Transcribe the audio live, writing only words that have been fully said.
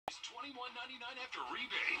$21.99 after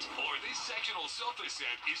rebate. Or this sectional sofa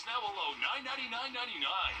set is now a low $999.99.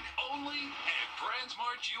 Only at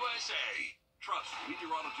Brandsmart USA. Trust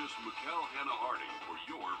meteorologist Mikkel Hannah Harding for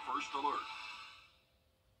your first alert.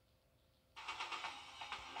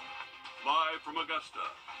 Live from Augusta,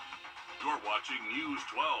 you're watching News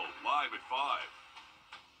 12 live at 5.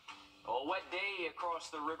 A wet day across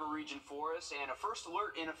the river region for us, and a first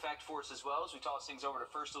alert in effect for us as well, as we toss things over to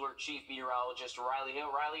First Alert Chief Meteorologist Riley Hill.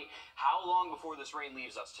 Riley, how long before this rain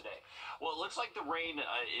leaves us today? Well, it looks like the rain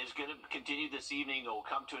is going to continue this evening. It will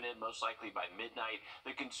come to an end most likely by midnight.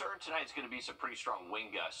 The concern tonight is going to be some pretty strong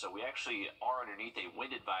wind gusts, so we actually are underneath a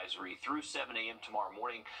wind advisory through 7 a.m. tomorrow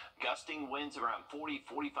morning. Gusting winds around 40,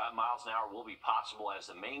 45 miles an hour will be possible as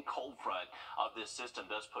the main cold front of this system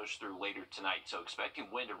does push through later tonight. So expecting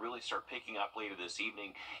wind to really start picking up later this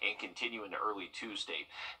evening and continue into early Tuesday.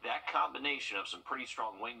 That combination of some pretty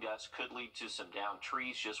strong wind gusts could lead to some downed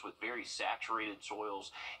trees just with very saturated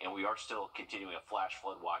soils, and we are still continuing a flash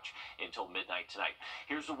flood watch until midnight tonight.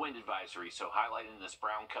 Here's the wind advisory. So highlighted in this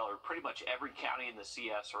brown color, pretty much every county in the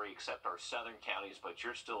CSRA except our southern counties, but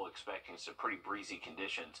you're still expecting some pretty breezy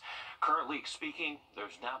conditions. Currently speaking,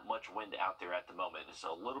 there's not much wind out there at the moment. It's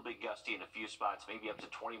a little bit gusty in a few spots, maybe up to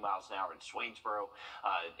 20 miles an hour in Swainsboro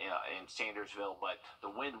and Sandersville, but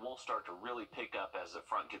the wind will start to really pick up as the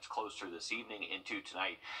front gets closer this evening into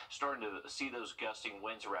tonight. Starting to see those gusting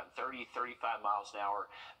winds around 30, 35 miles an hour,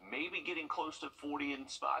 maybe getting close to 40 in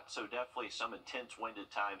spots, so definitely some intense wind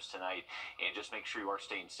at times tonight, and just make sure you are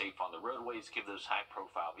staying safe on the roadways. Give those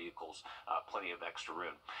high-profile vehicles plenty of extra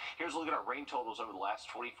room. Here's a look at our rain totals over the last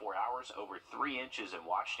 24 hours. Over 3 inches in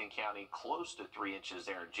Washington County, close to 3 inches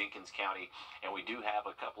there in Jenkins County, and we do have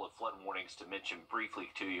a couple of flood warnings to mention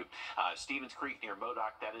briefly to you. Stevens Creek near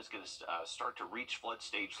Modoc, that is going to start to reach flood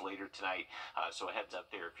stage later tonight, so a heads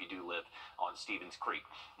up there if you do live on Stevens Creek.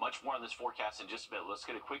 Much more on this forecast in just a bit. Let's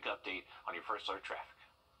get a quick update on your First Alert traffic.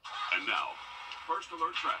 And now, First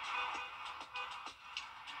Alert traffic.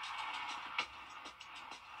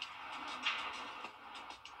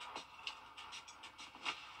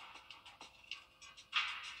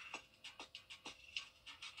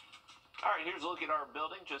 All right, here's a look at our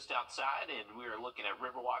building just outside, and we are looking at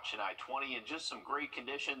Riverwatch and I-20 and just some great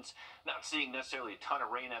conditions. Not seeing necessarily a ton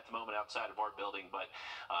of rain at the moment outside of our building, but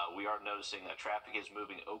we are noticing that traffic is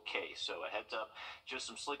moving okay. So a heads up, just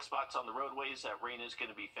some slick spots on the roadways. That rain is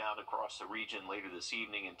going to be found across the region later this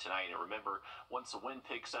evening and tonight. And remember, once the wind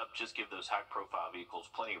picks up, just give those high-profile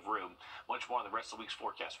vehicles plenty of room. Much more on the rest of the week's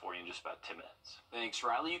forecast for you in just about 10 minutes. Thanks,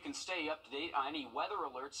 Riley. You can stay up to date on any weather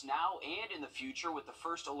alerts now and in the future with the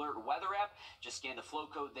First Alert weather app. Just scan the flow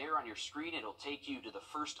code there on your screen. It'll take you to the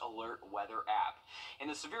First Alert weather app. And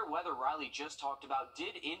the severe weather Riley just talked about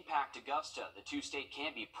did impact Augusta. The two-state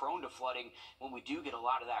can be prone to flooding when we do get a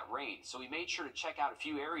lot of that rain. So we made sure to check out a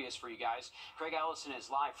few areas for you guys. Craig Allison is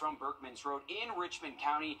live from Berkman's Road in Richmond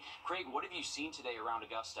County. Craig, what have you seen today around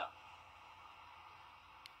Augusta?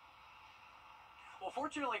 Well,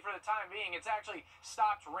 fortunately for the time being, it's actually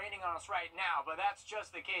stopped raining on us right now, but that's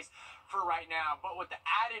just the case for right now. But with the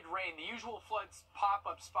added rain, the usual flood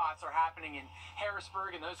pop-up spots are happening in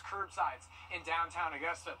Harrisburg and those curbsides in downtown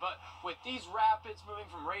Augusta. But with these rapids moving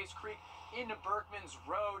from Rays Creek into Berkman's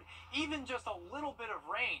Road, even just a little bit of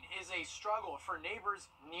rain is a struggle for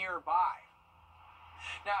neighbors nearby.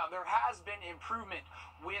 Now, there has been improvement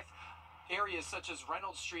with areas such as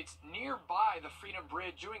Reynolds Streets nearby the Freedom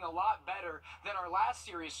Bridge doing a lot better than our last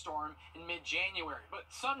serious storm in mid-January. But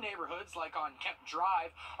some neighborhoods, like on Kemp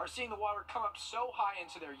Drive, are seeing the water come up so high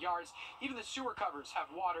into their yards, even the sewer covers have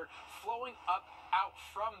water flowing up out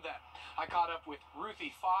from them. I caught up with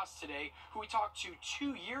Ruthie Foss today, who we talked to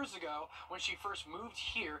 2 years ago when she first moved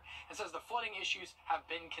here, and says the flooding issues have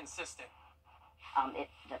been consistent.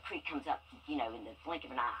 The creek comes up, in the blink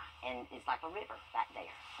of an eye, and it's like a river back there.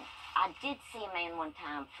 I did see a man one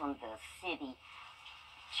time from the city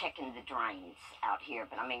checking the drains out here,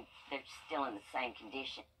 but they're still in the same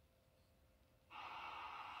condition.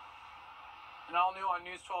 And all new on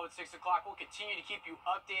News 12 at 6 o'clock. We'll continue to keep you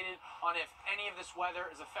updated on if any of this weather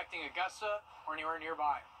is affecting Augusta or anywhere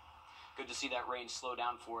nearby. Good to see that rain slow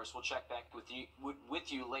down for us. We'll check back with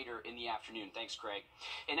you later in the afternoon. Thanks, Craig.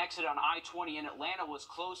 An exit on I-20 in Atlanta was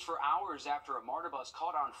closed for hours after a MARTA bus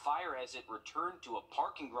caught on fire as it returned to a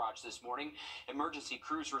parking garage this morning. Emergency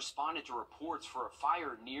crews responded to reports for a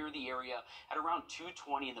fire near the area at around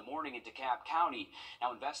 2:20 in the morning in DeKalb County.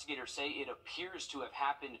 Now, investigators say it appears to have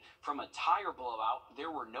happened from a tire blowout.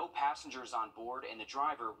 There were no passengers on board, and the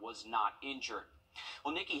driver was not injured.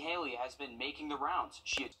 Well, Nikki Haley has been making the rounds.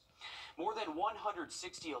 More than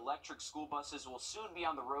 160 electric school buses will soon be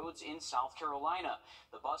on the roads in South Carolina.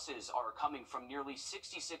 The buses are coming from nearly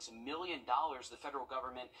 $66 million the federal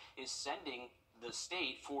government is sending the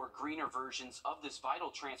state for greener versions of this vital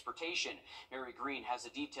transportation. Mary Green has the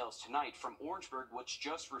details tonight from Orangeburg, which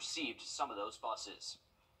just received some of those buses.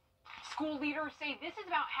 School leaders say this is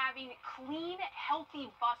about having clean, healthy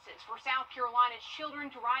buses for South Carolina's children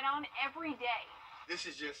to ride on every day. This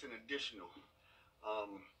is just an additional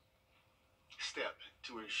step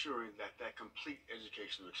to ensuring that complete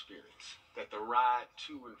educational experience, that the ride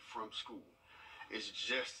to and from school is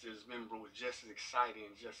just as memorable, just as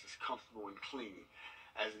exciting, just as comfortable and clean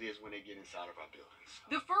as it is when they get inside of our buildings.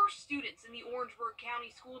 The first students in the Orangeburg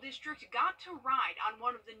County School District got to ride on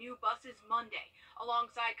one of the new buses Monday,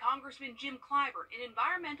 alongside Congressman Jim Clyburn and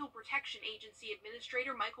Environmental Protection Agency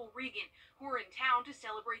Administrator Michael Regan, who are in town to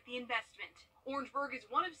celebrate the investment. Orangeburg is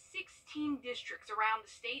one of 16 districts around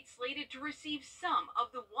the state slated to receive some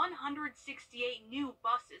of the 168 new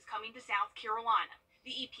buses coming to South Carolina.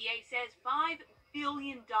 The EPA says $5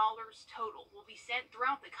 billion total will be sent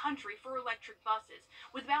throughout the country for electric buses,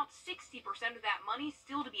 with about 60% of that money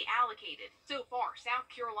still to be allocated. So far, South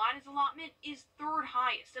Carolina's allotment is third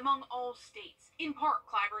highest among all states. In part,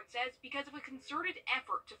 Clyburn says, because of a concerted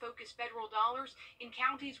effort to focus federal dollars in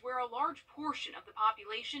counties where a large portion of the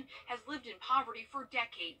population has lived in poverty for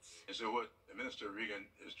decades. And so what Minister Regan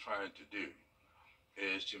is trying to do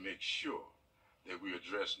is to make sure that we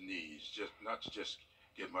address needs, not just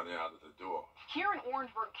get money out of the door. Here in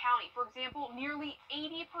Orangeburg County, for example, nearly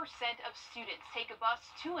 80% of students take a bus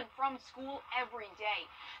to and from school every day.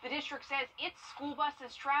 The district says its school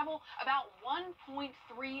buses travel about 1.3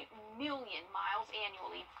 million miles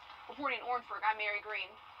annually. Reporting in Orangeburg, I'm Mary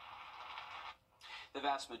Green. The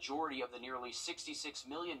vast majority of the nearly $66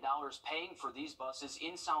 million paying for these buses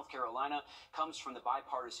in South Carolina comes from the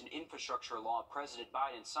bipartisan infrastructure law President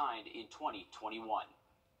Biden signed in 2021.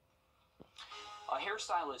 A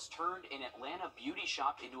hairstylist turned an Atlanta beauty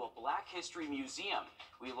shop into a Black History museum.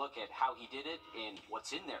 We look at how he did it and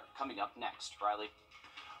what's in there coming up next. Riley?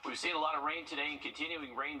 We've seen a lot of rain today and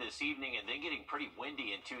continuing rain this evening and then getting pretty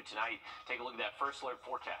windy into tonight. Take a look at that first alert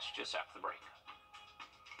forecast just after the break.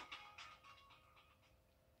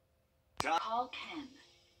 Call Ken.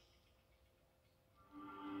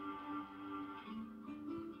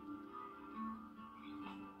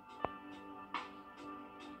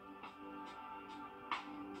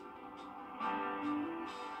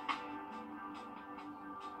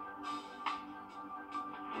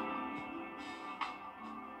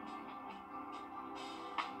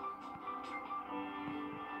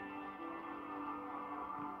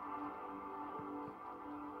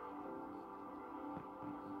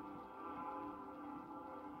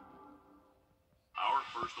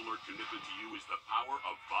 First Alert commitment to you is the power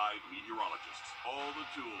of 5 meteorologists, all the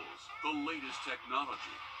tools, the latest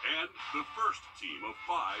technology, and the first team of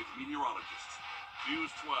 5 meteorologists.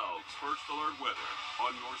 News 12's First Alert weather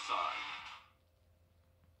on your side.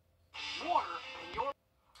 Water in your...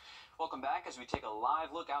 Welcome back as we take a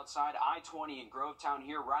live look outside I-20 in Grovetown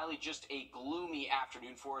here. Riley, just a gloomy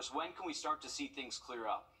afternoon for us. When can we start to see things clear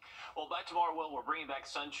up? Well, by tomorrow, we're bringing back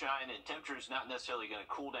sunshine, and temperatures not necessarily going to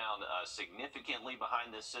cool down significantly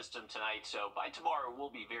behind this system tonight. So by tomorrow, it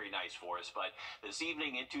will be very nice for us. But this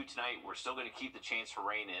evening into tonight, we're still going to keep the chance for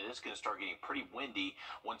rain, and it is going to start getting pretty windy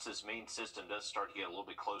once this main system does start to get a little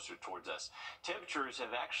bit closer towards us. Temperatures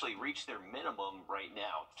have actually reached their minimum right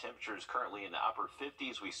now. Temperatures currently in the upper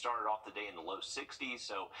 50s. We started off the day in the low 60s,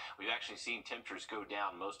 so we've actually seen temperatures go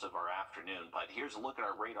down most of our afternoon. But here's a look at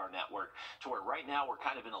our radar network to where right now we're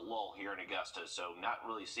kind of in a lull here in Augusta, so not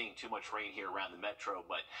really seeing too much rain here around the metro,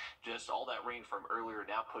 but just all that rain from earlier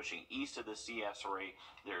now pushing east of the CS array.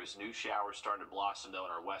 There's new showers starting to blossom though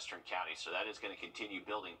in our western county, so that is going to continue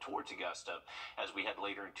building towards Augusta as we head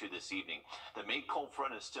later into this evening. The main cold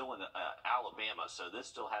front is still in Alabama, so this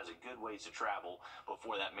still has a good ways to travel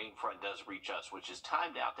before that main front does reach us, which is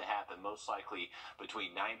timed out to happen most likely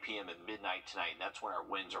between 9 p.m. and midnight tonight, and that's when our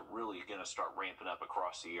winds are really going to start ramping up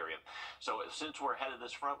across the area. So since we're ahead of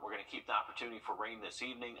this front, we're going to keep the opportunity for rain this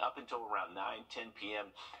evening up until around 9-10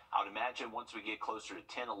 p.m. I would imagine once we get closer to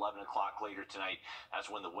 10, 11 o'clock later tonight,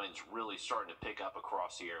 that's when the wind's really starting to pick up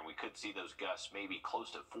across the area, and we could see those gusts maybe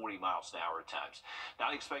close to 40 miles an hour at times.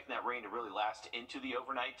 Not expecting that rain to really last into the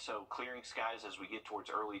overnight, so clearing skies as we get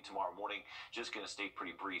towards early tomorrow morning. Just going to stay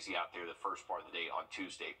pretty breezy out there the first part of the day on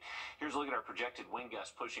Tuesday. Here's a look at our projected wind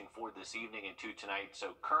gusts pushing forward this evening into tonight.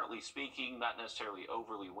 So currently speaking, not necessarily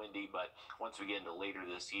overly windy, but once we get into later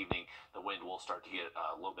this evening, the wind will start to get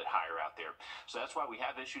a little bit higher out there. So that's why we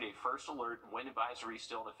have issued a first alert. Wind advisory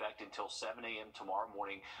still in effect until 7 a.m. tomorrow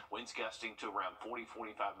morning. Winds gusting to around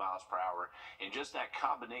 40-45 miles per hour. And just that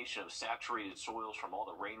combination of saturated soils from all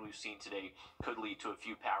the rain we've seen today could lead to a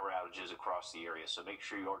few power outages across the area. So make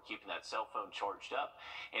sure you are keeping that cell phone charged up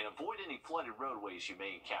and avoid any flooded roadways you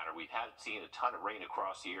may encounter. We've seen a ton of rain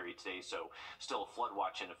across the area today, so still a flood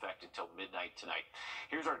watch in effect until midnight tonight.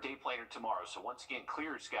 Here's our day planner tomorrow. So once again,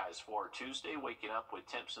 clear skies for Tuesday, waking up with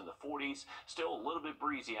temps in the 40s. Still a little bit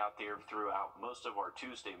breezy out there throughout most of our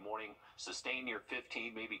Tuesday morning. Sustained near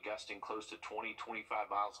 15, maybe gusting close to 20-25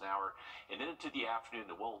 miles an hour. And then into the afternoon,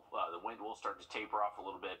 the wind will start to taper off a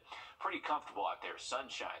little bit. Pretty comfortable out there.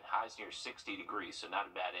 Sunshine, highs near 60 degrees, so not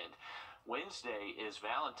a bad end. Wednesday is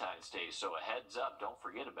Valentine's Day, so a heads up, don't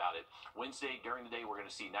forget about it. Wednesday, during the day, we're going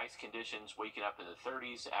to see nice conditions, waking up in the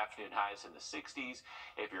 30s, afternoon highs in the 60s.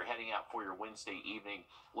 If you're heading out for your Wednesday evening,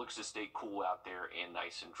 looks to stay cool out there and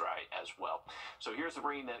nice and dry as well. So here's the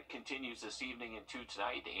rain that continues this evening into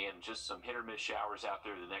tonight, and just some hit or miss showers out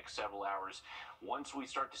there the next several hours. Once we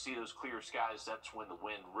start to see those clear skies, that's when the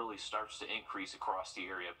wind really starts to increase across the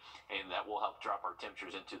area, and that will help drop our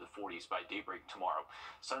temperatures into the 40s by daybreak tomorrow.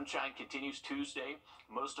 Sunshine continues Tuesday.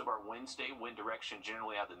 Most of our Wednesday wind direction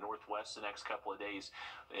generally out of the northwest the next couple of days,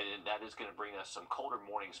 and that is going to bring us some colder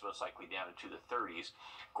mornings, most likely down into the 30s.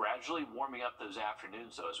 Gradually warming up those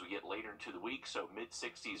afternoons, though, as we get later into the week, so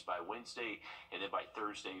mid-60s by Wednesday, and then by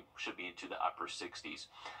Thursday should be into the upper 60s.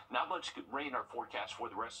 Not much rain in our forecast for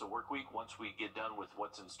the rest of the work week. Once we get done with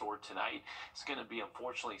what's in store tonight, it's going to be,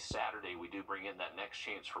 unfortunately, Saturday. We do bring in that next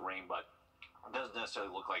chance for rain, but it doesn't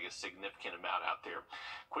necessarily look like a significant amount out there.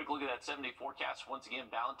 Quick look at that 7-day forecast. Once again,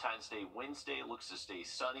 Valentine's Day Wednesday looks to stay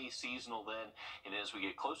sunny, seasonal then, and as we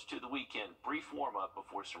get closer to the weekend, brief warm-up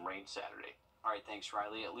before some rain Saturday. All right, thanks,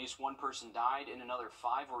 Riley. At least one person died and another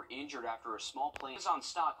 5 were injured after a small plane Amazon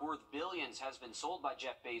stock worth billions has been sold by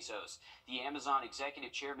Jeff Bezos. The Amazon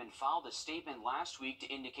executive chairman filed a statement last week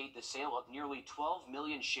to indicate the sale of nearly 12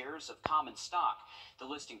 million shares of common stock. The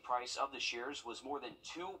listing price of the shares was more than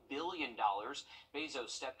 $2 billion.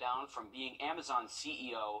 Bezos stepped down from being Amazon's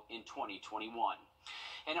CEO in 2021.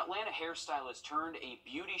 An Atlanta hairstylist turned a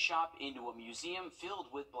beauty shop into a museum filled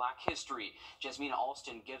with Black history. Jasmina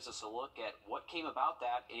Alston gives us a look at what came about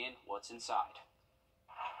that and what's inside.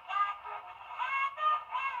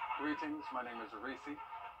 Greetings, my name is Arisi.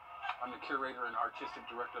 I'm the curator and artistic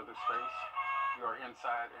director of the space. You are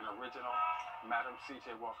inside an original Madam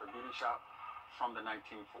C.J. Walker beauty shop from the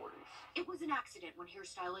 1940s. It was an accident when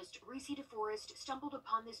hairstylist Reese DeForest stumbled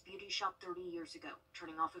upon this beauty shop 30 years ago.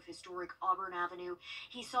 Turning off of historic Auburn Avenue,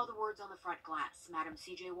 he saw the words on the front glass, Madam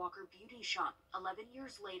C.J. Walker Beauty Shop. 11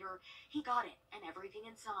 years later, he got it and everything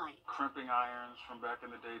inside. Crimping irons from back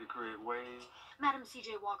in the day to create waves. Madam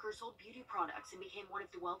C.J. Walker sold beauty products and became one of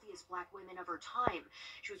the wealthiest Black women of her time.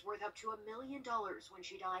 She was worth up to $1 million when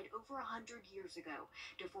she died over 100 years ago.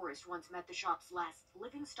 DeForest once met the shop's last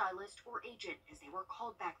living stylist or agent, as they were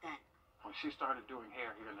called back then. When she started doing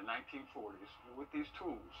hair here in the 1940s with these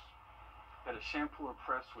tools, that a shampoo or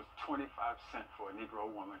press was 25 cents for a Negro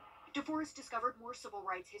woman. DeForest discovered more civil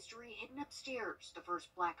rights history hidden upstairs. The first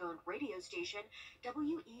Black-owned radio station,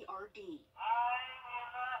 WERD.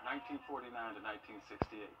 1949 to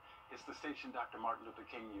 1968. It's the station Dr. Martin Luther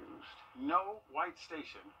King used. No white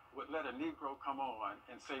station would let a Negro come on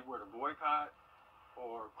and say where to boycott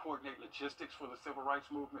or coordinate logistics for the civil rights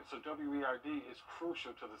movement, so WERD is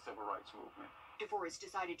crucial to the civil rights movement. DeForest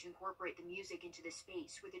decided to incorporate the music into the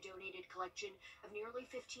space with a donated collection of nearly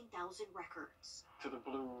 15,000 records. To the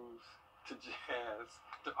blues, to jazz,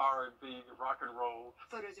 to R&B, rock and roll.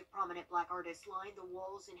 Photos of prominent Black artists line the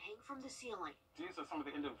walls and hang from the ceiling. These are some of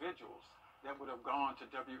the individuals that would have gone to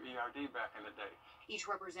WERD back in the day. Each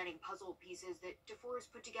representing puzzle pieces that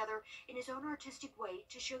DeForest put together in his own artistic way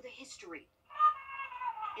to show the history.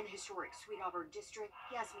 In the historic Sweet Auburn District,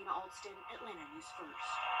 Jasmina Alston, Atlanta News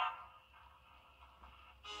First.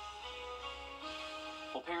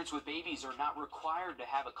 Well, parents with babies are not required to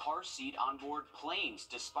have a car seat on board planes,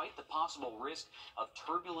 despite the possible risk of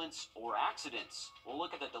turbulence or accidents. We'll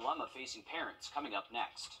look at the dilemma facing parents coming up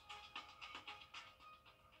next.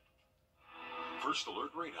 First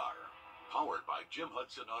Alert Radar, powered by Jim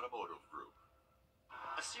Hudson Automotive Group.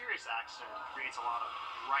 A serious accident creates a lot of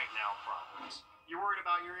right-now problems. You're worried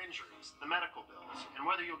about your injuries, the medical bills, and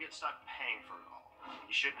whether you'll get stuck paying for it all.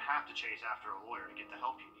 You shouldn't have to chase after a lawyer to get the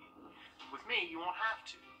help you need. With me, you won't have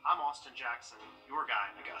to. I'm Austin Jackson, your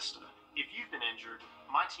guy in Augusta. If you've been injured,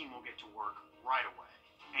 my team will get to work right away.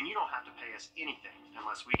 and you don't have to pay us anything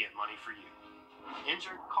unless we get money for you.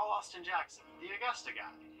 Injured? Call Austin Jackson, the Augusta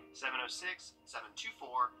guy.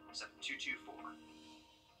 706-724-7224.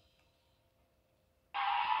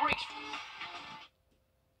 Breaks.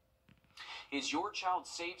 Is your child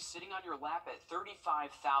safe sitting on your lap at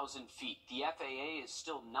 35,000 feet? The FAA is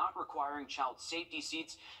still not requiring child safety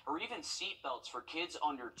seats or even seat belts for kids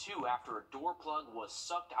under 2 after a door plug was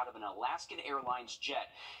sucked out of an Alaskan Airlines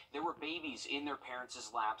jet. There were babies in their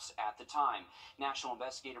parents' laps at the time. National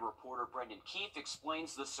investigative reporter Brendan Keefe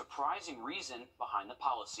explains the surprising reason behind the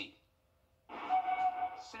policy.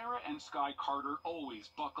 Sarah and Sky Carter always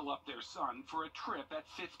buckle up their son for a trip at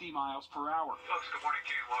 50 miles per hour. Folks, good morning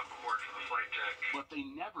to you. Welcome aboard for the flight deck. But they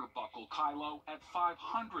never buckle Kylo at 500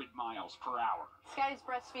 miles per hour. Sky's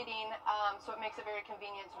breastfeeding, so it makes it very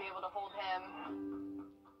convenient to be able to hold him.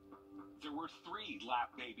 There were 3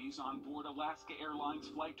 lap babies on board Alaska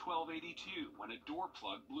Airlines Flight 1282 when a door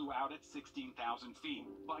plug blew out at 16,000 feet.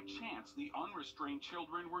 By chance, the unrestrained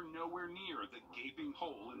children were nowhere near the gaping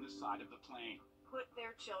hole in the side of the plane. Put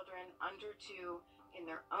their children under 2 in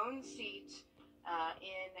their own seat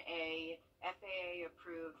in a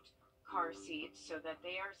FAA-approved car seat so that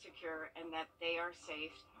they are secure and that they are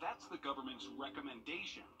safe. That's the government's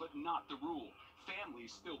recommendation, but not the rule.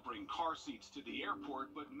 Families still bring car seats to the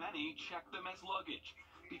airport, but many check them as luggage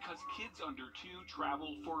because kids under 2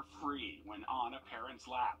 travel for free when on a parent's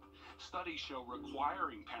lap. Studies show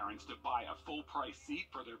requiring parents to buy a full-price seat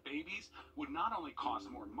for their babies would not only cost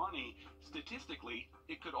more money, statistically,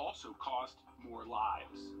 it could also cost more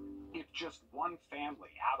lives. If just one family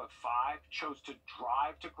out of 5 chose to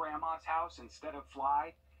drive to Grandma's house instead of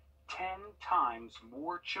fly, 10 times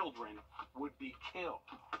more children would be killed.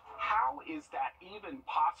 How is that even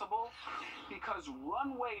possible? Because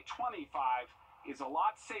runway 25 is a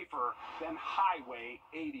lot safer than highway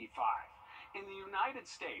 85. In the United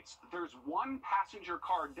States, there's 1 passenger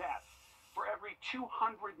car death for every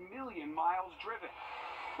 200 million miles driven.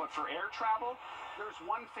 But for air travel, there's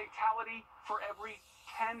 1 fatality for every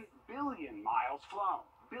 10 billion miles flown.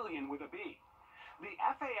 Billion with a B. The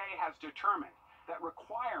FAA has determined that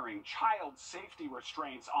requiring child safety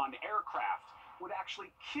restraints on aircraft would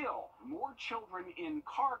actually kill more children in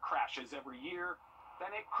car crashes every year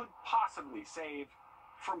than it could possibly save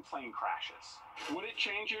from plane crashes. Would it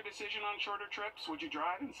change your decision on shorter trips? Would you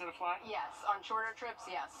drive instead of fly? Yes, on shorter trips,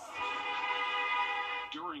 yes.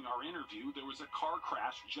 During our interview, there was a car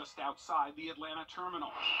crash just outside the Atlanta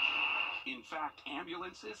terminal. In fact,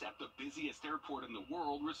 ambulances at the busiest airport in the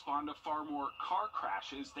world respond to far more car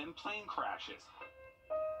crashes than plane crashes.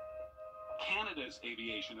 Canada's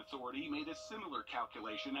aviation authority made a similar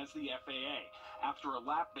calculation as the FAA after a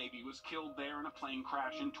lap baby was killed there in a plane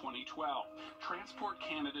crash in 2012. Transport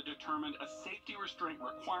Canada determined a safety restraint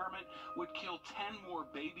requirement would kill 10 more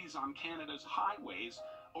babies on Canada's highways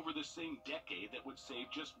over the same decade that would save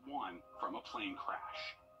just 1 from a plane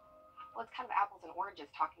crash. Well, it's kind of apples and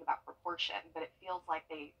oranges talking about proportion, but it feels like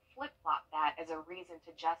they flip-flop that as a reason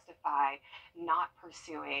to justify not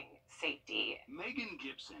pursuing safety. Megan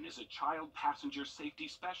Gibson is a child passenger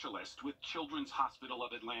safety specialist with Children's Hospital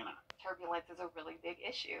of Atlanta. Turbulence is a really big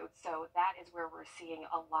issue, so that is where we're seeing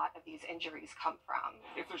a lot of these injuries come from.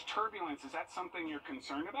 If there's turbulence, is that something you're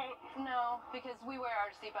concerned about? No, because we wear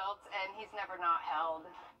our seatbelts and he's never not held.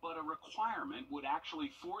 But a requirement would actually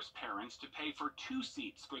force parents to pay for 2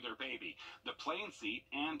 seats for their baby, the plane seat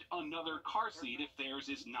and another car seat if theirs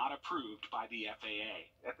is not approved by the FAA.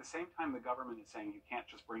 At the same time, the government is saying you can't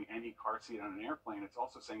just bring any car seat on an airplane. It's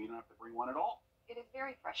also saying you don't have to bring one at all. It is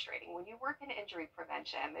very frustrating. When you work in injury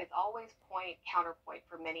prevention, it's always point, counterpoint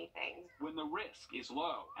for many things. When the risk is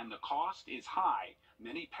low and the cost is high,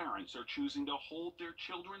 many parents are choosing to hold their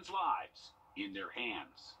children's lives in their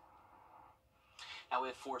hands. Now,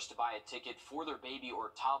 if forced to buy a ticket for their baby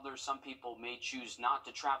or toddler, some people may choose not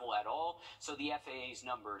to travel at all, so the FAA's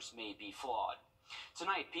numbers may be flawed.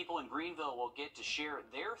 Tonight, people in Greenville will get to share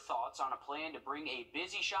their thoughts on a plan to bring a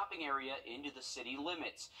busy shopping area into the city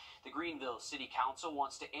limits. The Greenville City Council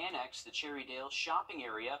wants to annex the Cherrydale shopping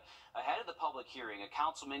area. Ahead of the public hearing, a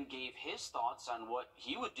councilman gave his thoughts on what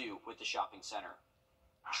he would do with the shopping center.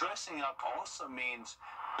 Dressing up also means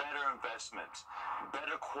better investment,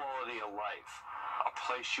 better quality of life, a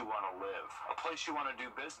place you want to live, a place you want to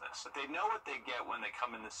do business. They know what they get when they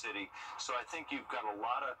come in the city, so I think you've got a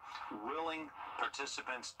lot of willing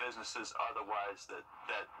participants, businesses otherwise, that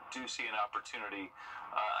do see an opportunity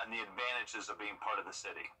and the advantages of being part of the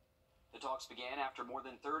city. The talks began after more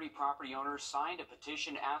than 30 property owners signed a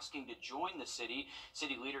petition asking to join the city.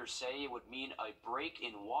 City leaders say it would mean a break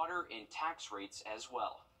in water and tax rates as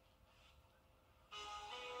well.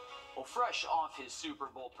 Well, fresh off his Super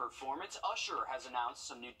Bowl performance, Usher has announced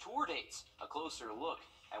some new tour dates. A closer look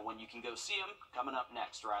at when you can go see him coming up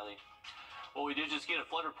next, Riley. Well, we did just get a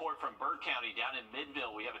flood report from Burke County down in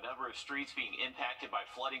Midville. We have a number of streets being impacted by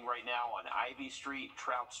flooding right now on Ivy Street,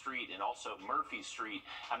 Trout Street, and also Murphy Street.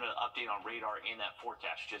 I'm going to update on radar and that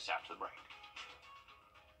forecast just after the break.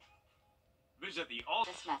 Visit the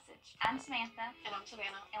This message. I'm Samantha. And I'm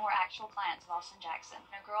Savannah. And we're actual clients of Austin Jackson.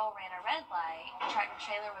 A girl ran a red light. The tractor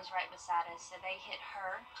trailer was right beside us, so they hit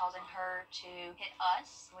her, causing her to hit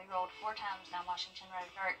us. We rolled 4 times down Washington Road.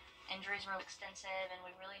 Our injuries were extensive, and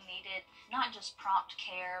we really needed not just prompt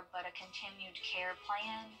care, but a continued care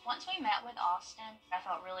plan. Once we met with Austin, I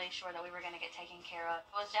felt really sure that we were going to get taken care of.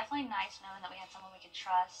 It was definitely nice knowing that we had someone we could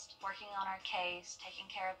trust, working on our case, taking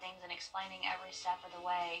care of things, and explaining every step of the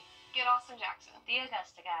way. Get Austin Jackson. The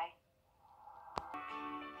Augusta guy.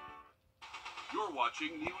 You're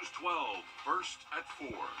watching News 12, First at 4.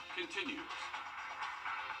 Continues.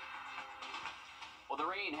 Well, the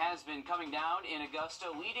rain has been coming down in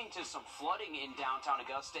Augusta, leading to some flooding in downtown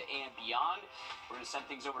Augusta and beyond. We're going to send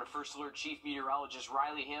things over to First Alert Chief Meteorologist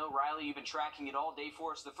Riley Hill. Riley, you've been tracking it all day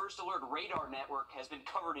for us. The First Alert radar network has been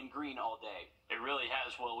covered in green all day. It really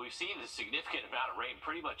has. Well, we've seen a significant amount of rain.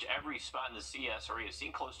 Pretty much every spot in the CS area has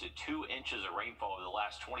seen close to 2 inches of rainfall over the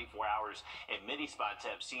last 24 hours, and many spots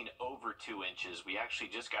have seen over 2 inches. We actually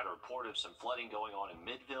just got a report of some flooding going on in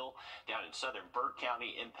Midville, down in southern Burke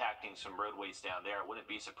County, impacting some roadways down there. I wouldn't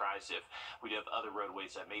be surprised if we'd have other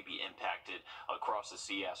roadways that may be impacted across the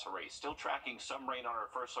CS array. Still tracking some rain on our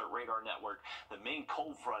First Alert radar network. The main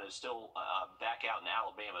cold front is still back out in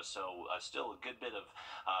Alabama, so still a good bit of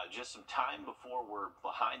just some time before we're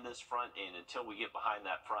behind this front, and until we get behind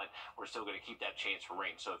that front, we're still going to keep that chance for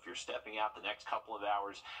rain. So if you're stepping out the next couple of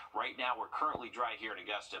hours, right now we're currently dry here in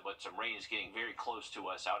Augusta, but some rain is getting very close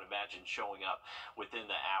to us. I would imagine showing up within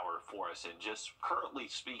the hour for us. And just currently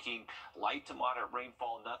speaking, light to moderate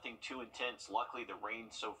rainfall, nothing too intense. Luckily, the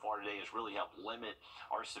rain so far today has really helped limit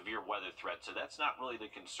our severe weather threat. So that's not really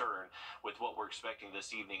the concern with what we're expecting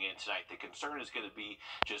this evening and tonight. The concern is going to be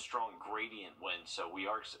just strong gradient winds. So we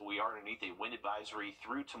are underneath a wind advisory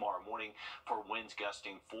through tomorrow morning for winds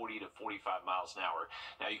gusting 40 to 45 miles an hour.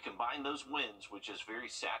 Now you combine those winds, which is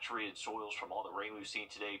very saturated soils from all the rain we've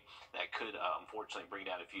seen today, that could unfortunately bring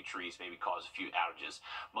down a few trees, maybe cause a few outages.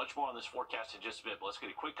 Much more on this forecast in just a bit, but let's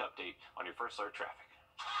get a quick update on your First Alert traffic.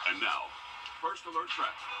 And now, First Alert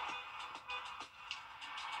traffic.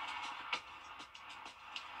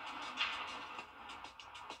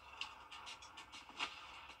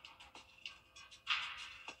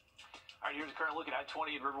 All right, here's a current look at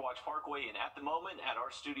I-20 and Riverwatch Parkway, and at the moment at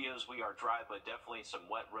our studios we are dry, but definitely some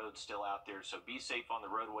wet roads still out there, so be safe on the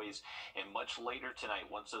roadways. And much later tonight,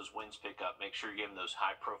 once those winds pick up, make sure you're giving those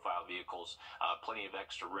high-profile vehicles plenty of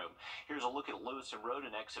extra room. Here's a look at Lewis and Road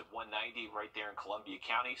and exit 190 right there in Columbia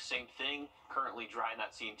County. Same thing, currently dry,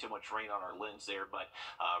 not seeing too much rain on our lens there, but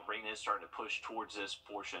rain is starting to push towards this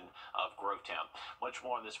portion of Grovetown. Much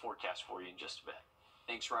more on this forecast for you in just a bit.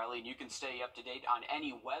 Thanks, Riley. And you can stay up to date on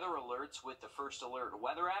any weather alerts with the First Alert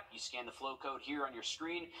weather app. You scan the flow code here on your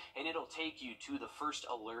screen, and it'll take you to the First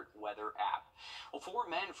Alert weather app. Well, 4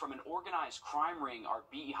 men from an organized crime ring are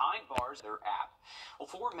behind bars. Their app. Well,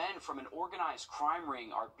 4 men from an organized crime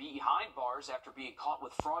ring are behind bars after being caught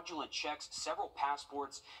with fraudulent checks, several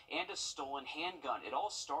passports, and a stolen handgun. It all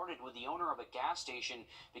started when the owner of a gas station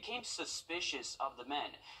became suspicious of the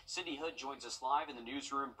men. Cindy Hood joins us live in the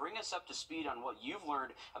newsroom. Bring us up to speed on what you've learned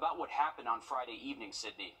about what happened on Friday evening,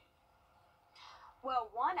 Sydney. Well,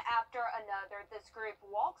 one after another, this group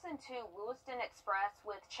walks into Lewiston Express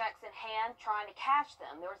with checks in hand, trying to cash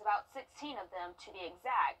them. There was about 16 of them, to be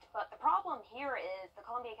exact. But the problem here is the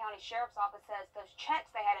Columbia County Sheriff's Office says those checks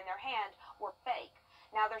they had in their hand were fake.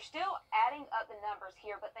 Now, they're still adding up the numbers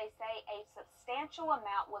here, but they say a substantial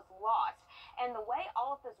amount was lost. And the way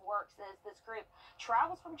all of this works is this group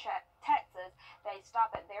travels from Texas, they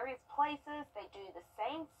stop at various places, they do the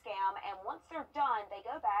same scam, and once they're done, they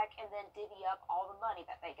go back and then divvy up all the money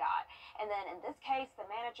that they got. And then in this case, the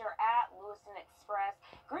manager at Lewiston Express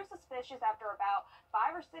grew suspicious after about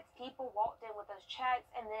 5 or 6 people walked in with those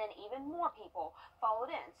checks, and then even more people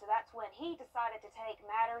followed in. So that's when he decided to take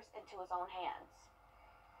matters into his own hands.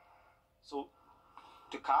 So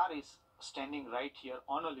the car is standing right here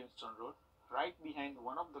on a Livingston Road, right behind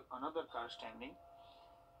another car standing.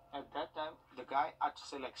 At that time, the guy had to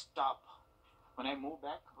say like stop. When I move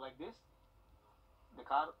back like this, the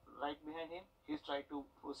car right behind him, he's trying to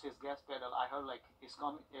push his gas pedal. I heard like he's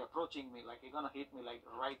coming, approaching me, like he's gonna hit me like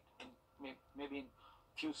right in maybe in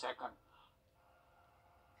few seconds.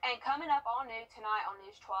 And coming up all new tonight on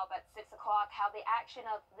News 12 at 6 o'clock, how the action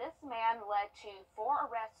of this man led to 4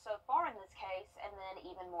 arrests so far in this case, and then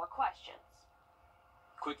even more questions.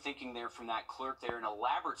 Quick thinking there from that clerk there. An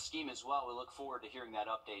elaborate scheme as well. We look forward to hearing that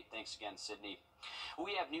update. Thanks again, Sydney.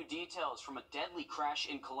 We have new details from a deadly crash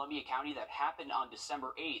in Columbia County that happened on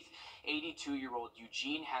December 8th. 82-year-old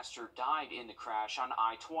Eugene Hester died in the crash on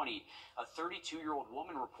I-20. A 32-year-old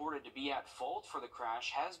woman reported to be at fault for the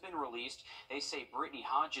crash has been released. They say Brittany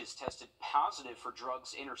Hodges tested positive for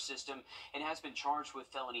drugs in her system and has been charged with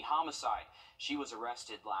felony homicide. She was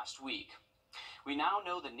arrested last week. We now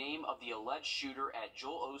know the name of the alleged shooter at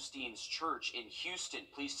Joel Osteen's church in Houston.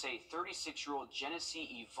 Police say 36-year-old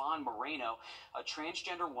Genesee Yvonne Moreno, a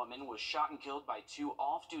transgender woman, was shot and killed by 2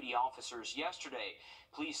 off-duty officers yesterday.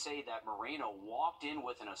 Police say that Moreno walked in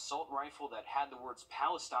with an assault rifle that had the words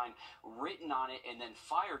Palestine written on it and then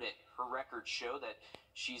fired it. Her records show that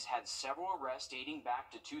she's had several arrests dating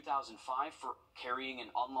back to 2005 for carrying an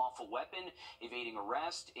unlawful weapon, evading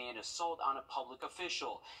arrest, and assault on a public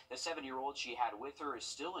official. The 7-year-old she had with her is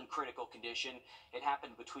still in critical condition. It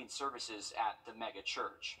happened between services at the mega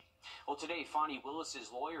church. Well, today, Fonnie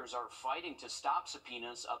Willis's lawyers are fighting to stop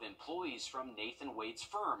subpoenas of employees from Nathan Wade's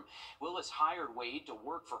firm. Willis hired Wade to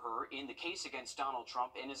work for her in the case against Donald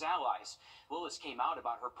Trump and his allies. Willis came out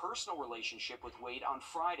about her personal relationship with Wade on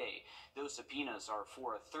Friday. Those subpoenas are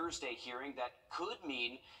for a Thursday hearing that could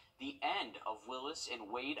mean the end of Willis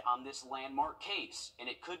and Wade on this landmark case, and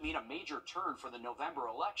it could mean a major turn for the November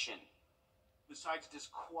election. Besides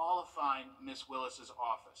disqualifying Miss Willis's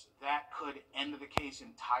office, that could end the case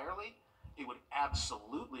entirely. It would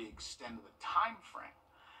absolutely extend the time frame.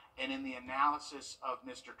 And in the analysis of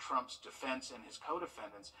Mr. Trump's defense and his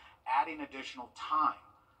co-defendants, adding additional time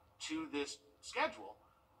to this schedule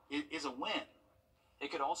is a win. It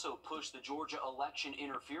could also push the Georgia election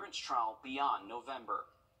interference trial beyond November.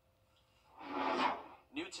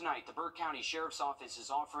 New tonight, the Burke County Sheriff's Office is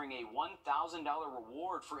offering a $1,000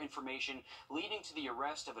 reward for information leading to the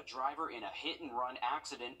arrest of a driver in a hit-and-run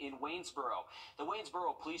accident in Waynesboro. The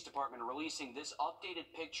Waynesboro Police Department releasing this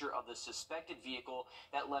updated picture of the suspected vehicle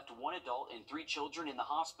that left 1 adult and 3 children in the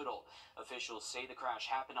hospital. Officials say the crash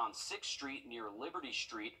happened on 6th Street near Liberty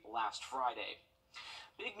Street last Friday.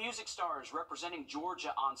 Big music stars representing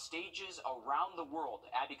Georgia on stages around the world.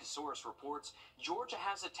 Abby Kasoris reports Georgia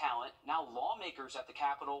has a talent. Now lawmakers at the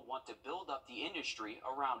Capitol want to build up the industry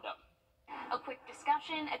around them. A quick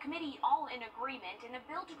discussion, a committee all in agreement, and a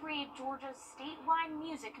bill to create Georgia's statewide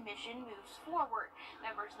music commission moves forward.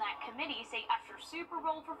 Members of that committee say Usher's Super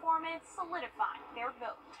Bowl performance solidified their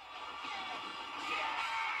vote.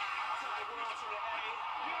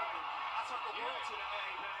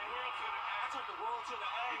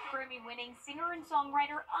 Grammy-winning singer and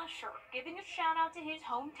songwriter Usher giving a shout-out to his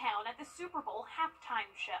hometown at the Super Bowl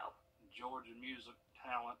halftime show. Georgia music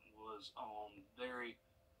talent was on very,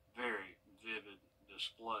 very vivid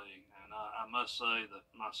display, and I must say that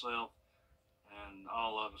myself and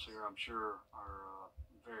all of us here, I'm sure, are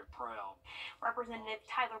very proud. Representative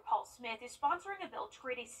Tyler Paul Smith is sponsoring a bill to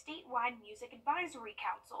create a statewide music advisory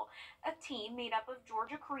council, a team made up of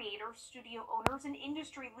Georgia creators, studio owners, and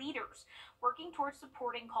industry leaders working towards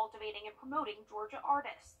supporting, cultivating, and promoting Georgia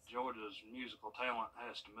artists. Georgia's musical talent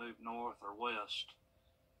has to move north or west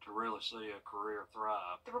to really see a career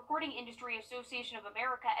thrive. The Recording Industry Association of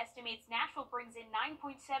America estimates Nashville brings in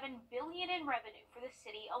 $9.7 billion in revenue for the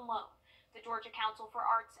city alone. The Georgia Council for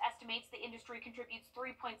Arts estimates the industry contributes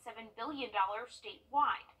 $3.7 billion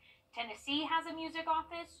statewide. Tennessee has a music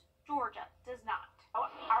office. Georgia does not.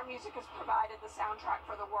 Our music has provided the soundtrack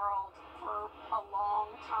for the world for a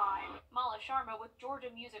long time. Mala Sharma with Georgia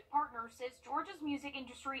Music Partners says Georgia's music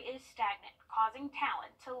industry is stagnant, causing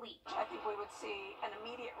talent to leave. I think we would see an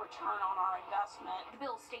immediate return on our investment. The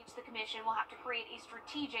bill states the commission will have to create a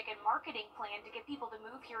strategic and marketing plan to get people to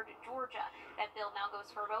move here to Georgia. That bill now goes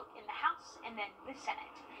for a vote in the House and then the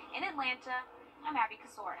Senate. In Atlanta, I'm Abby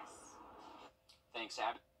Kasoris. Thanks,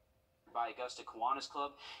 Abby. By Augusta Kiwanis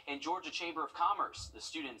Club and Georgia Chamber of Commerce. The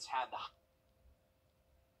students had the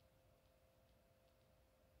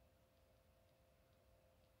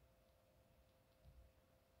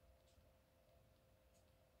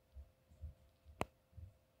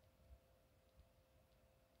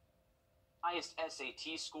highest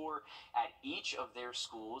SAT score at each of their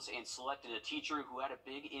schools and selected a teacher who had a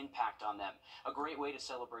big impact on them. A great way to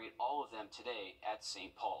celebrate all of them today at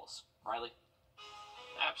St. Paul's. Riley?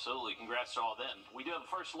 Absolutely. Congrats to all of them. We do have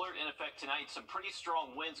a first alert in effect tonight. Some pretty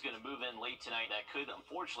strong winds going to move in late tonight that could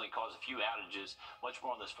unfortunately cause a few outages. Much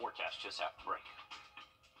more on this forecast just after the break.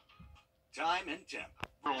 Time and temp.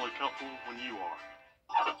 We're only a couple when you are.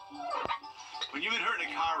 When you've been hurt in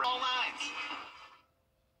a car, all lines.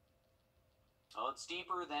 Well, it's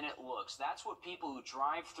deeper than it looks. That's what people who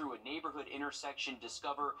drive through a neighborhood intersection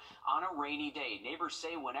discover on a rainy day. Neighbors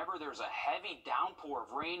say whenever there's a heavy downpour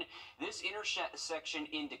of rain, this intersection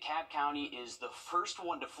in DeKalb County is the first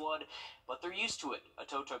one to flood, but they're used to it. A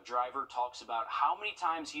tow truck driver talks about how many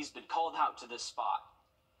times he's been called out to this spot.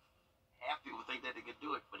 Half people think that they could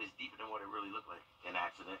do it, but it's deeper than what it really looked like. An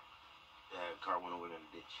accident. The car went over in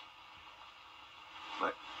the ditch.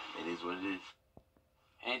 But it is what it is.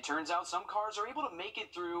 And it turns out some cars are able to make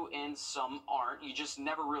it through and some aren't. You just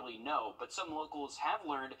never really know. But some locals have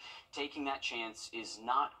learned taking that chance is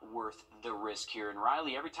not worth the risk here. And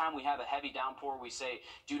Riley, every time we have a heavy downpour, we say,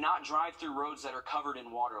 do not drive through roads that are covered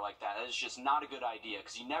in water like that. That is just not a good idea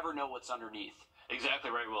because you never know what's underneath.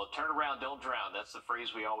 Exactly right, Will. Turn around, don't drown. That's the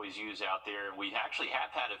phrase we always use out there. And we actually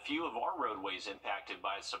have had a few of our roadways impacted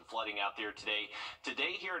by some flooding out there today.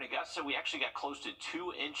 Today here in Augusta, we actually got close to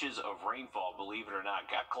 2 inches of rainfall, believe it or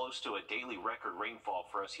not. Got close to a daily record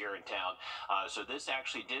rainfall for us here in town. So this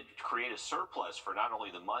actually did create a surplus for not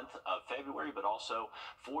only the month of February, but also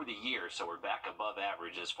for the year. So we're back above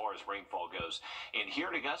average as far as rainfall goes. And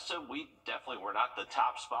here in Augusta, we definitely were not the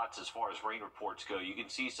top spots as far as rain reports go. You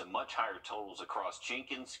can see some much higher totals across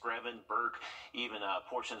Jenkins, Screven, Burke, even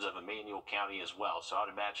portions of Emmanuel County as well. So I'd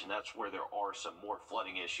imagine that's where there are some more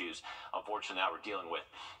flooding issues, unfortunately, that we're dealing with.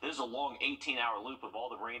 This is a long 18-hour loop of all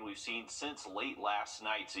the rain we've seen since late last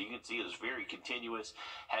night. So you can see it was very continuous,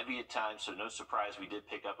 heavy at times, so no surprise we did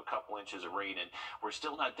pick up a couple inches of rain, and we're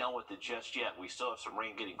still not done with it just yet. We still have some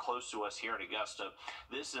rain getting close to us here in Augusta.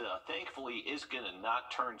 This, thankfully, is going to not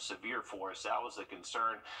turn severe for us. That was the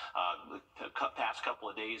concern the past couple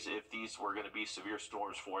of days, if these were going to be severe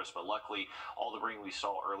storms for us, but luckily all the rain we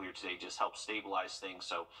saw earlier today just helped stabilize things.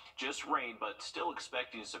 So just rain, but still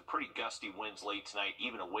expecting some pretty gusty winds late tonight,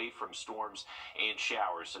 even away from storms and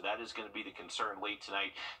showers. So that is going to be the concern late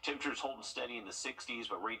tonight. Temperatures holding steady in the 60s,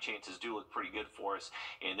 but rain chances do look pretty good for us.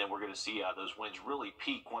 And then we're going to see those winds really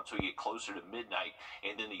peak once we get closer to midnight.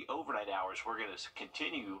 And then the overnight hours, we're going to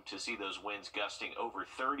continue to see those winds gusting over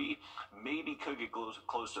 30, maybe could get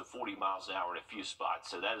close to 40 miles an hour in a few spots.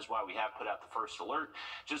 So that is why we have put out the first alert,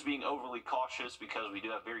 just being overly cautious because we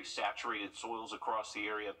do have very saturated soils across the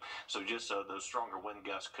area. So just those stronger wind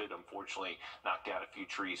gusts could unfortunately knock down a few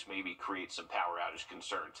trees, maybe create some power outage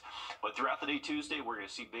concerns. But throughout the day Tuesday, we're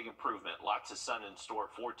going to see big improvement. Lots of sun in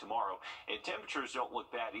store for tomorrow, and temperatures don't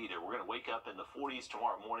look bad either. We're going to wake up in the 40s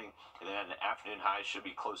tomorrow morning, and then the afternoon highs should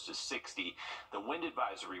be close to 60. The wind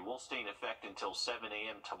advisory will stay in effect until 7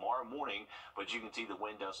 a.m. tomorrow morning, but you can see the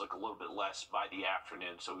wind does look a little bit less by the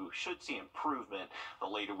afternoon, so we should see improvement the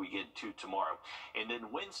later we get to tomorrow. And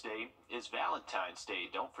then Wednesday is Valentine's Day.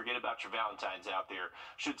 Don't forget about your Valentines out there.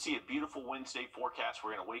 Should see a beautiful Wednesday forecast.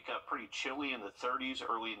 We're going to wake up pretty chilly in the 30s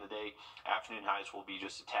early in the day. Afternoon highs will be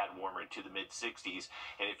just a tad warmer into the mid-60s.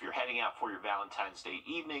 And if you're heading out for your Valentine's Day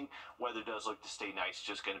evening, weather does look to stay nice.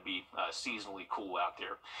 Just going to be seasonally cool out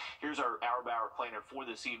there. Here's our hour-by-hour planner for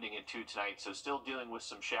this evening and tonight. So still dealing with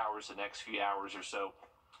some showers the next few hours or so.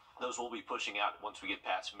 Those will be pushing out once we get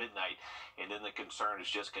past midnight, and then the concern is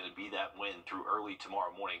just going to be that wind through early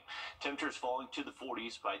tomorrow morning. Temperatures falling to the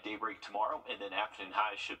 40s by daybreak tomorrow, and then afternoon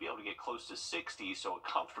highs should be able to get close to 60, so a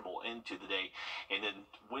comfortable end to the day. And then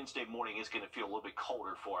Wednesday morning is going to feel a little bit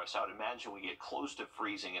colder for us. I would imagine we get close to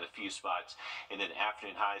freezing in a few spots, and then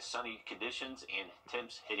afternoon highs, sunny conditions, and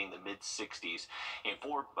temps hitting the mid-60s. And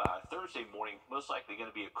for Thursday morning, most likely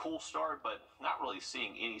going to be a cool start, but not really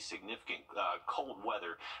seeing any significant cold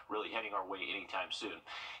weather really heading our way anytime soon.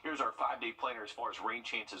 Here's our 5-day planner as far as rain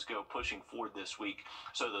chances go, pushing forward this week.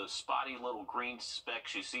 So those spotty little green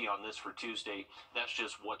specks you see on this for Tuesday, that's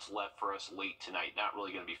just what's left for us late tonight. Not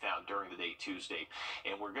really going to be found during the day Tuesday.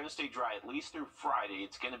 And we're going to stay dry at least through Friday.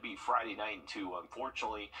 It's going to be Friday night into,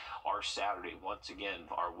 unfortunately, our Saturday. Once again,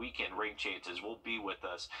 our weekend rain chances will be with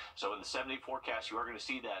us. So in the 7-day forecast, you are going to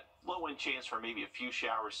see that low-end chance for maybe a few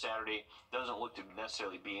showers Saturday. Doesn't look to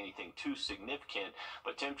necessarily be anything too significant,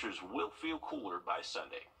 but temperatures will feel cooler by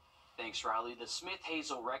Sunday. Thanks, Riley. The Smith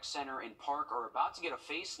Hazel Rec Center and Park are about to get a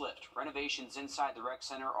facelift. Renovations inside the rec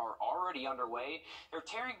center are already underway. They're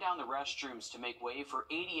tearing down the restrooms to make way for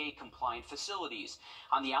ADA-compliant facilities.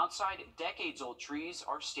 On the outside, decades-old trees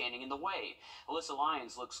are standing in the way. Alyssa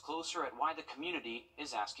Lyons looks closer at why the community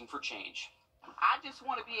is asking for change. I just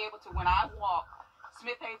want to be able to, when I walk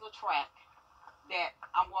Smith Hazel track, that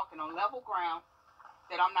I'm walking on level ground,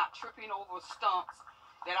 that I'm not tripping over stumps,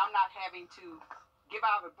 that I'm not having to give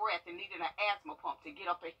out of breath and needing an asthma pump to get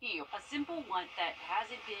up a hill. A simple want that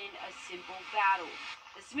hasn't been a simple battle.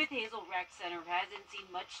 The Smith Hazel Rec Center hasn't seen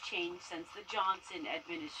much change since the Johnson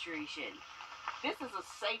administration. This is a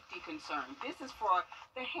safety concern. This is for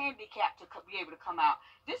the handicapped to be able to come out.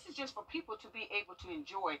 This is just for people to be able to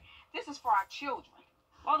enjoy. This is for our children.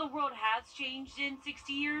 While the world has changed in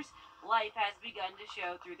 60 years, life has begun to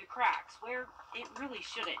show through the cracks where it really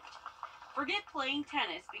shouldn't. Forget playing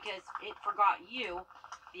tennis because it forgot you.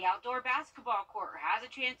 The outdoor basketball court has a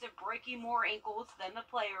chance of breaking more ankles than the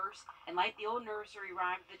players, and like the old nursery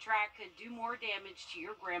rhyme, the track could do more damage to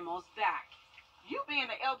your grandma's back. You being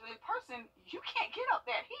an elderly person, you can't get up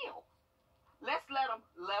that hill. Let's let them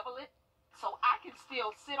level it so I can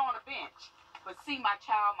still sit on a bench, but see my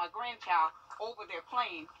child, my grandchild, over there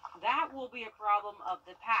playing. That will be a problem of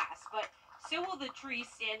the past, but so will the trees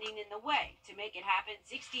standing in the way. To make it happen,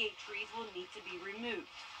 68 trees will need to be removed.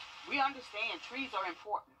 We understand trees are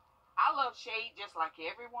important. I love shade just like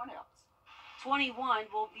everyone else.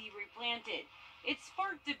 21 will be replanted. It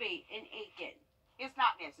sparked debate in Aiken. It's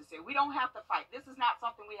not necessary. We don't have to fight. This is not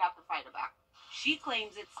something we have to fight about. She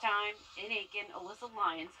claims it's time. In Aiken, Alyssa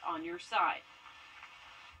Lyons on your side.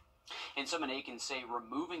 And some in Aiken say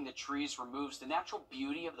removing the trees removes the natural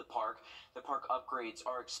beauty of the park. The park upgrades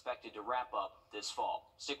are expected to wrap up this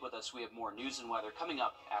fall. Stick with us. We have more news and weather coming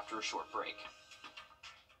up after a short break.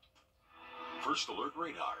 First Alert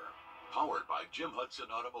Radar, powered by Jim Hudson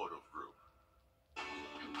Automotive Group.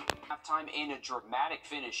 Halftime and a dramatic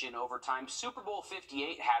finish in overtime. Super Bowl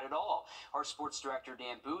 58 had it all. Our sports director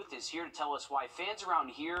Dan Booth is here to tell us why fans around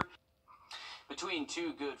here, between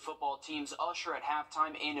two good football teams, usher at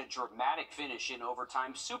halftime and a dramatic finish in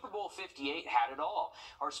overtime. Super Bowl 58 had it all.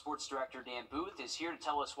 Our sports director Dan Booth is here to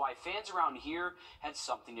tell us why fans around here had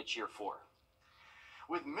something to cheer for.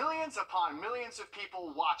 With millions upon millions of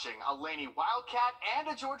people watching, a Laney Wildcat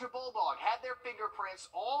and a Georgia Bulldog had their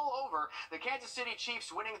fingerprints all over the Kansas City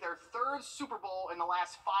Chiefs winning their third Super Bowl in the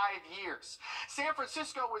last 5 years. San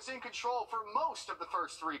Francisco was in control for most of the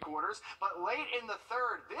first three quarters, but late in the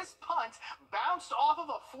third, this punt bounced off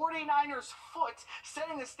of a 49ers foot,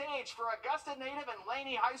 setting the stage for Augusta native and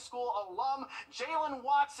Laney High School alum Jalen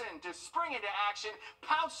Watson to spring into action,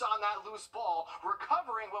 pounce on that loose ball,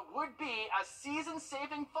 recovering what would be a season-saving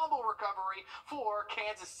fumble recovery for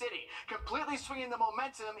Kansas City, completely swinging the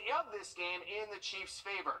momentum of this game in the Chiefs'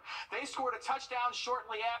 favor. They scored a touchdown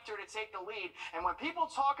shortly after to take the lead, and when people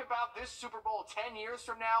talk about this Super Bowl 10 years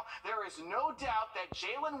from now, there is no doubt that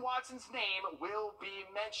Jalen Watson's name will be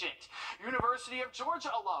mentioned. University of Georgia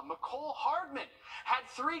alum Mecole Hardman had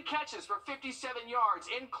 3 catches for 57 yards,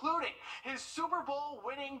 including his Super Bowl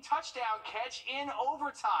winning touchdown catch in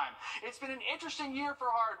overtime. It's been an interesting year for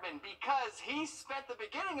Hardman because he spent the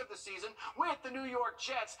beginning of the season with the New York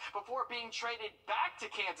Jets before being traded back to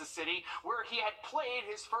Kansas City, where he had played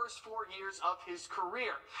his first 4 years of his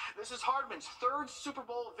career. This is Hardman's third Super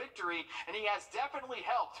Bowl victory, and he has definitely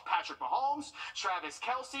helped Patrick Mahomes, Travis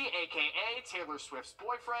Kelce, a.k.a. Taylor Swift's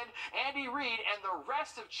boyfriend, Andy Reid, and the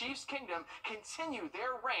rest of Chiefs Kingdom continue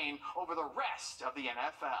their reign over the rest of the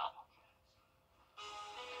NFL.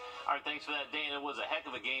 All right, thanks for that, Dan. It was a heck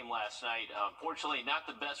of a game last night. Unfortunately, not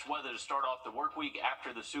the best weather to start off the work week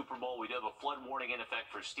after the Super Bowl. We do have a flood warning in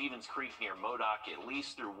effect for Stevens Creek near Modoc at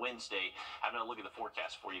least through Wednesday. I'm going to look at the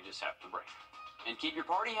forecast for you just after the break. And keep your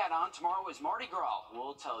party hat on. Tomorrow is Mardi Gras.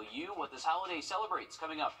 We'll tell you what this holiday celebrates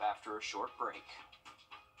coming up after a short break.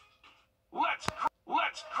 Let's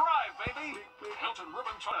cry, baby! Hilton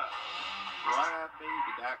Ribbon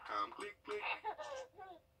Crybaby.com. Click, click.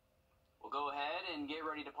 We'll go ahead and get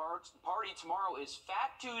ready to party. Tomorrow is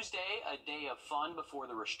Fat Tuesday, a day of fun before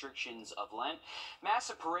the restrictions of Lent.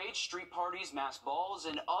 Massive parades, street parties, mass balls,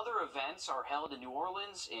 and other events are held in New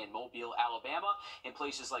Orleans, in Mobile, Alabama, in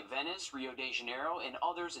places like Venice, Rio de Janeiro, and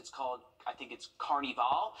others. It's called, I think it's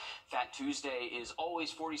Carnival. Fat Tuesday is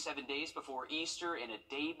always 47 days before Easter and a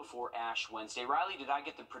day before Ash Wednesday. Riley, did I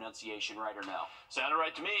get the pronunciation right or no? Sounded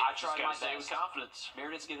right to me. I tried my best. With confidence.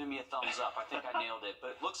 Meredith's giving me a thumbs up. I think I nailed it.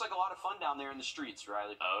 But it looks like a lot of fun down there in the streets,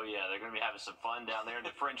 Riley. Oh, yeah. They're going to be having some fun down there in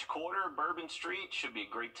the French Quarter, Bourbon Street. Should be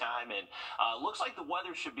a great time. And looks like the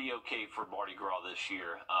weather should be okay for Mardi Gras this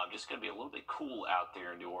year. Just going to be a little bit cool out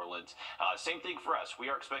there in New Orleans. Same thing for us.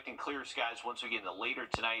 We are expecting clear skies once we get into later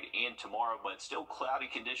tonight and tomorrow, but still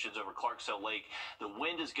cloudy conditions over Clarksville Lake. The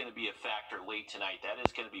wind is going to be a factor late tonight. That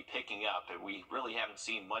is going to be picking up, and we really haven't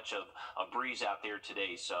seen much of a breeze out there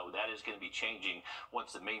today, so that is going to be changing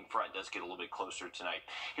once the main front does get a little bit closer tonight.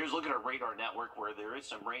 Here's a look at our radar network, where there is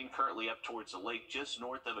some rain currently up towards the lake just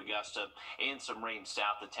north of Augusta, and some rain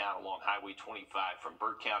south of town along Highway 25 from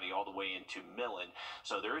Burke County all the way into Millen.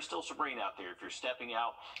 So there is still some rain out there. If you're stepping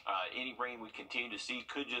out, any rain we continue to see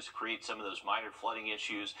could just create some of those minor flooding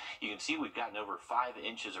issues. You can see we've gotten over 5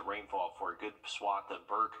 inches of rainfall for a good swath of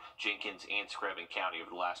Burke, Jenkins, and Screven County over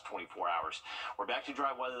the last 24 hours. We're back to dry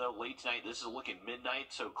weather, though, late tonight. This is looking midnight,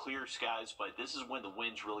 so clear skies, but this is when the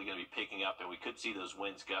wind's really going to be picking up, and we could see those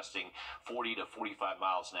winds gusting 40 to 45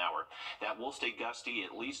 miles an hour. That will stay gusty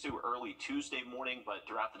at least through early Tuesday morning, but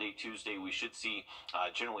throughout the day Tuesday, we should see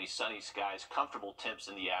generally sunny skies, comfortable temps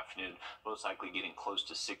in the afternoon, most likely getting close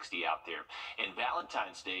to 60 out there. And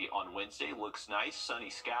Valentine's Day on Wednesday looks nice, sunny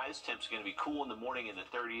skies. Temps are going to be cool in the morning in the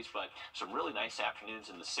 30s, but some really nice afternoons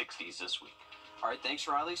in the 60s this week. All right, thanks,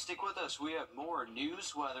 Riley. Stick with us. We have more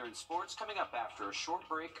news, weather, and sports coming up after a short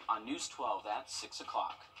break on News 12 at 6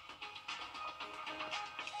 o'clock.